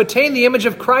and to attain the image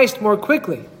of Christ more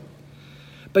quickly.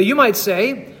 But you might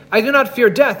say, I do not fear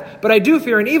death, but I do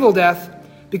fear an evil death,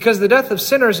 because the death of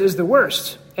sinners is the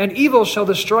worst, and evil shall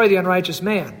destroy the unrighteous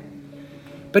man.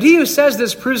 But he who says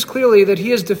this proves clearly that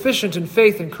he is deficient in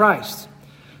faith in Christ.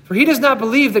 For he does not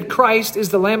believe that Christ is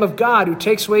the Lamb of God who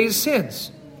takes away his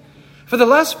sins. For the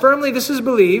less firmly this is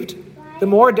believed, the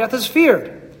more death is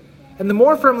feared. And the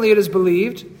more firmly it is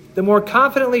believed, the more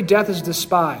confidently death is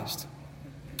despised.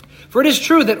 For it is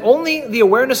true that only the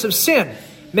awareness of sin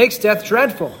makes death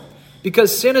dreadful,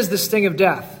 because sin is the sting of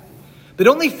death. But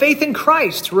only faith in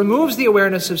Christ removes the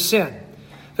awareness of sin,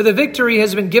 for the victory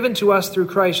has been given to us through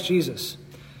Christ Jesus.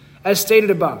 As stated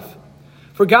above,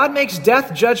 for God makes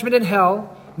death, judgment, and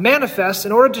hell manifest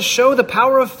in order to show the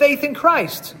power of faith in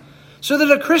Christ, so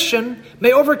that a Christian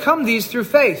may overcome these through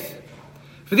faith.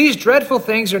 For these dreadful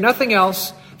things are nothing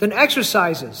else than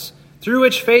exercises through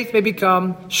which faith may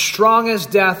become strong as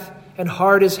death and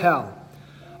hard as hell,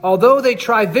 although they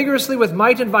try vigorously with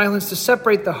might and violence to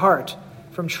separate the heart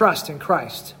from trust in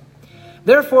Christ.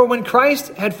 Therefore, when Christ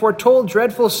had foretold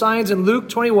dreadful signs in Luke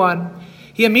 21,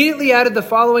 he immediately added the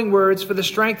following words for the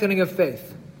strengthening of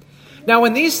faith. Now,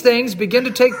 when these things begin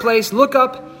to take place, look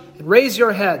up and raise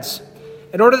your heads,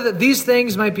 in order that these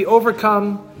things might be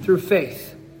overcome through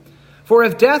faith. For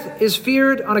if death is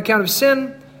feared on account of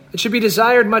sin, it should be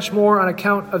desired much more on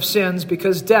account of sins,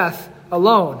 because death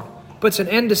alone puts an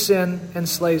end to sin and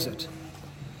slays it.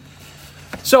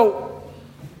 So,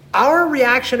 our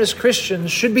reaction as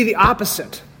Christians should be the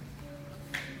opposite.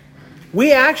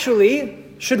 We actually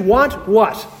should want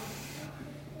what?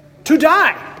 To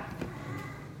die.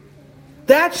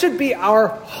 That should be our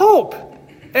hope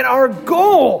and our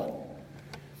goal.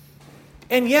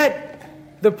 And yet,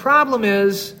 the problem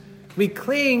is we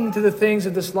cling to the things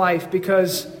of this life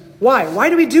because why? Why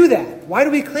do we do that? Why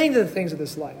do we cling to the things of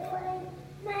this life?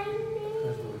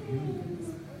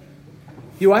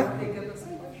 You what?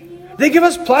 They give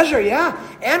us pleasure, yeah.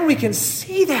 And we can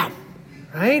see them,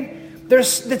 right?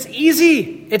 That's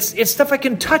easy. It's stuff I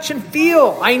can touch and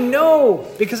feel. I know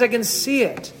because I can see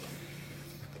it.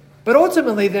 But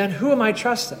ultimately then, who am I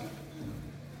trusting?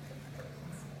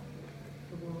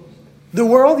 The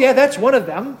world, yeah, that's one of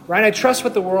them, right? I trust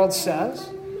what the world says.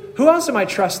 Who else am I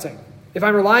trusting? If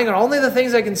I'm relying on only the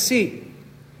things I can see.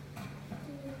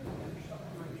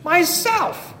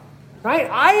 Myself, right?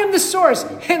 I am the source.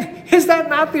 And is that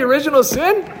not the original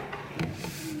sin?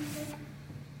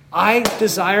 I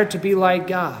desire to be like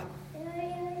God.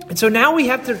 And so now we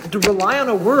have to rely on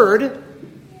a word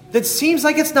that seems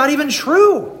like it's not even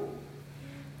true.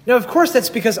 Now, of course, that's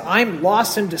because I'm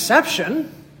lost in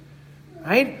deception,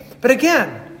 right? But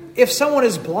again, if someone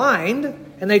is blind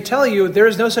and they tell you there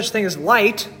is no such thing as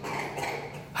light,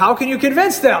 how can you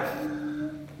convince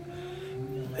them?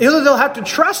 Either they'll have to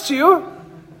trust you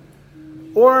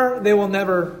or they will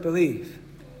never believe.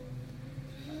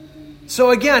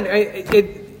 So again,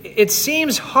 it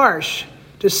seems harsh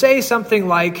to say something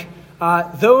like,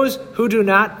 those who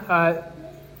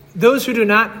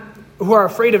are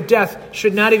afraid of death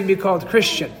should not even be called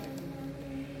Christian.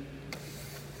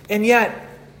 And yet,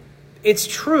 it's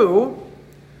true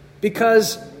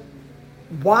because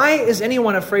why is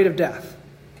anyone afraid of death?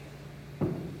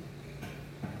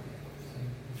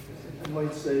 I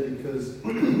might say because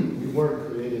we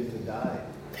weren't created to die.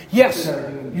 Yes.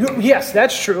 Yes,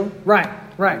 that's true. Right.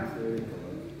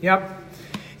 Yep.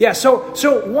 Yeah,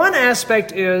 so one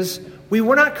aspect is we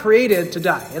were not created to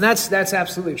die, and that's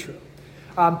absolutely true.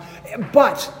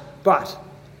 But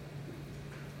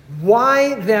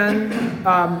why then?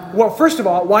 Well, first of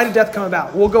all, why did death come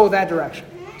about? We'll go that direction.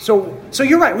 So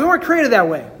you're right. We weren't created that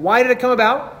way. Why did it come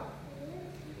about?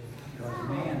 Because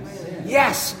man sinned.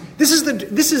 Yes, this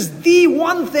is the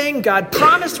one thing God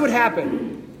promised would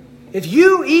happen. If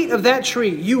you eat of that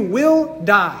tree, you will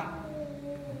die,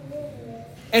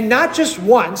 and not just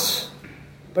once,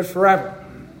 but forever.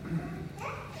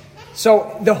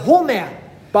 So the whole man,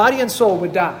 body and soul,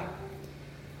 would die.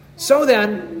 So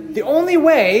then, the only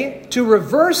way to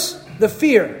reverse the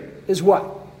fear is what?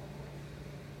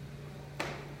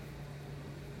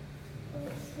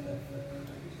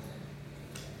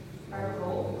 Our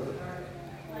hope,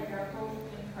 our hope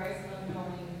in Christ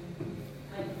unknowing,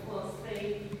 like close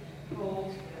faith,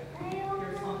 hope,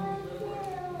 there's something to live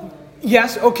for.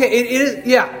 Yes, okay, it is,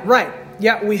 yeah, right.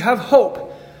 Yeah, we have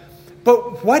hope.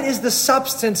 But what is the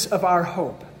substance of our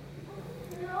hope?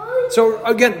 So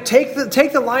again, take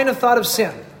the line of thought of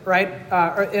sin, right,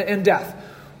 and death.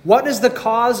 What is the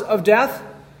cause of death?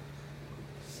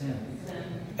 Sin.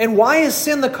 And why is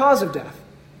sin the cause of death?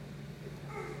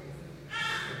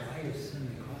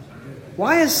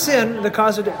 Why is sin the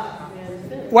cause of death?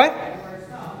 What?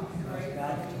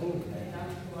 God told them.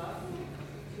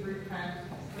 To repent,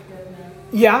 forgiveness.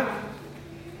 Yeah,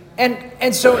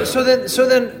 and so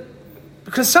then,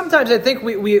 because sometimes I think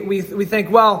we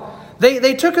think, well,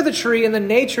 they took of the tree, and the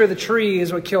nature of the tree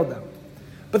is what killed them.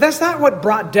 But that's not what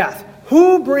brought death.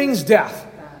 Who brings death?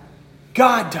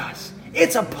 God does.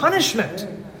 It's a punishment.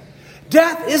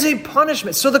 Death is a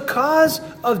punishment. So the cause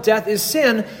of death is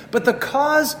sin, but the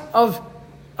cause of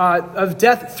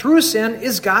death through sin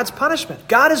is God's punishment.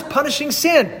 God is punishing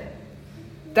sin.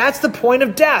 That's the point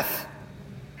of death.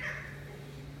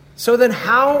 So then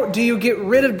how do you get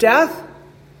rid of death?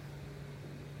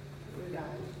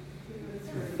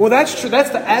 Well, that's true. That's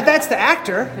the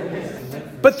actor.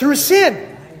 But through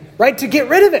sin, right? To get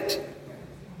rid of it.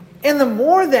 And the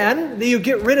more then that you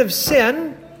get rid of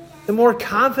sin, the more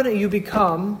confident you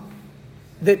become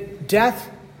that death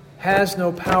has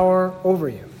no power over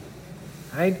you.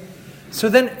 Right? So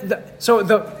then,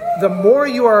 the more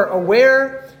you are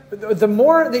aware,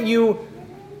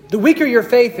 the weaker your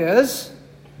faith is,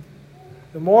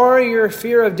 the more your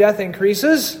fear of death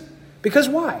increases. Because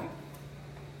why?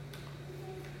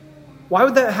 Why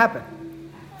would that happen?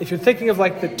 If you're thinking of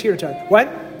like the tear tug. What?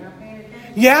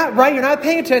 Yeah, right. You're not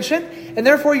paying attention. And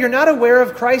therefore you're not aware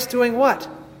of Christ doing what?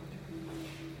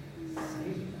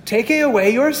 Taking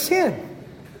away your sin.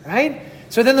 Right?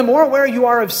 So then the more aware you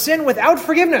are of sin without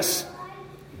forgiveness.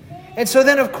 And so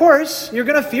then of course you're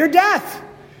going to fear death.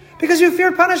 Because you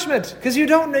fear punishment, because you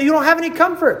don't have any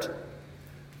comfort.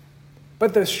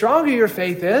 But the stronger your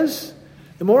faith is,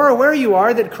 the more aware you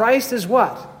are that Christ is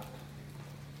what?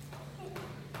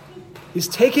 He's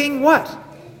taking what?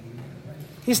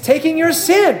 He's taking your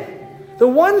sin. The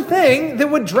one thing that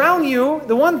would drown you,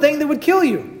 the one thing that would kill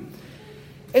you.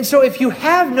 And so if you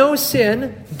have no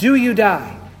sin, do you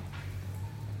die?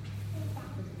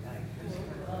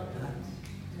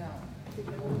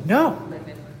 No.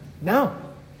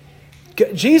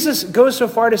 Jesus goes so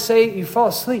far to say you fall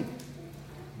asleep.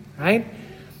 Right?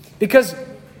 Because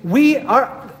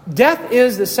death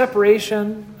is the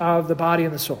separation of the body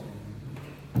and the soul.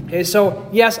 Okay, so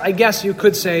yes, I guess you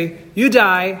could say you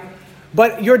die,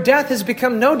 but your death has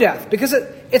become no death because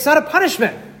it's not a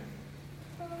punishment.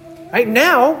 Right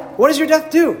now, what does your death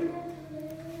do?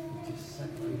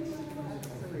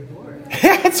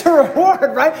 It's a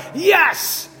reward, right?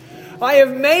 Yes! I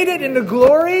have made it into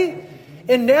glory,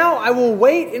 and now I will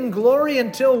wait in glory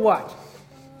until what?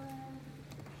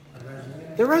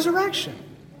 The resurrection,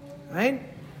 right?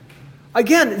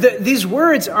 Again, these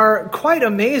words are quite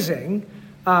amazing.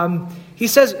 He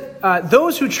says,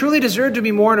 those who truly deserve to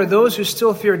be mourned are those who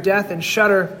still fear death and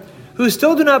shudder, who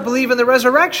still do not believe in the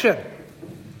resurrection.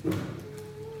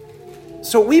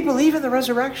 So we believe in the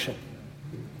resurrection.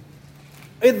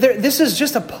 This is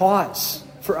just a pause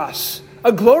for us.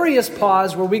 A glorious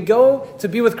pause where we go to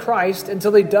be with Christ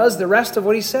until He does the rest of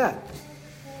what He said.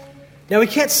 Now we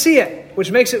can't see it,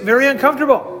 which makes it very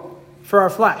uncomfortable for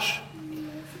our flesh.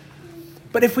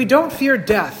 But if we don't fear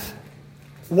death,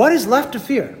 what is left to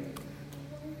fear?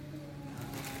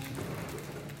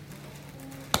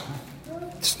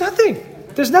 There's nothing.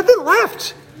 There's nothing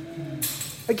left.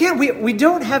 Again, we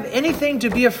don't have anything to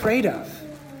be afraid of.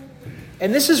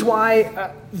 And this is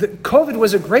why COVID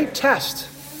was a great test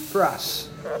for us.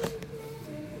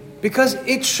 Because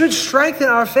it should strengthen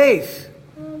our faith.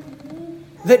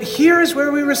 That here is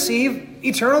where we receive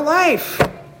eternal life.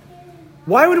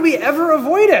 Why would we ever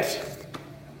avoid it?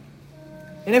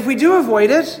 And if we do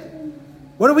avoid it,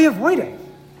 what are we avoiding?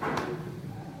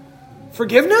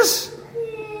 Forgiveness?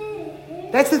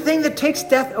 That's the thing that takes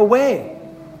death away.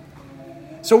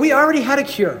 So we already had a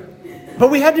cure. But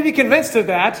we had to be convinced of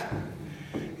that.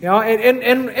 You know,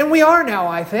 and we are now,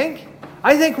 I think.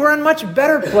 I think we're in a much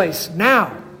better place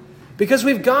now. Because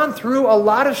we've gone through a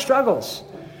lot of struggles.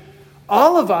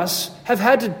 All of us have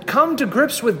had to come to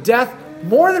grips with death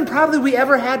more than probably we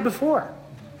ever had before.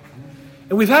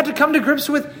 And we've had to come to grips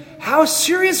with how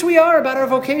serious we are about our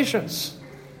vocations.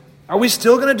 Are we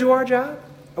still going to do our job?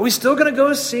 Are we still going to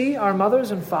go see our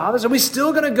mothers and fathers? Are we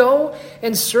still going to go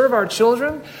and serve our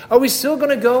children? Are we still going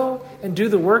to go and do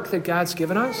the work that God's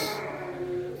given us?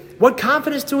 What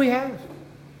confidence do we have?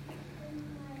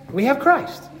 We have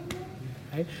Christ.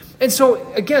 Right? And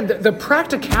so, again, the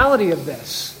practicality of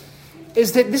this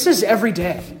is that this is every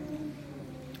day.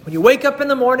 When you wake up in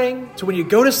the morning to when you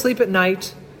go to sleep at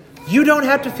night, you don't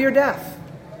have to fear death.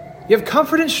 You have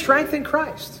comfort and strength in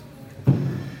Christ.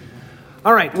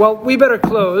 All right, well, we better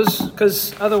close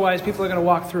because otherwise people are going to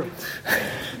walk through.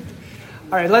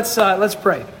 All right, let's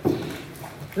pray.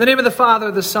 In the name of the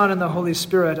Father, the Son, and the Holy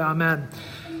Spirit, amen.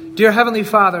 Dear Heavenly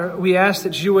Father, we ask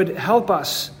that you would help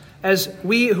us as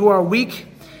we who are weak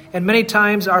and many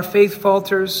times our faith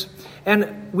falters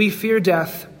and we fear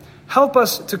death. Help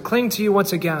us to cling to you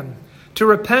once again, to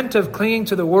repent of clinging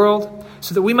to the world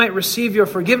so that we might receive your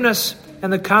forgiveness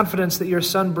and the confidence that your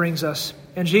Son brings us.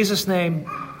 In Jesus' name,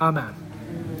 amen.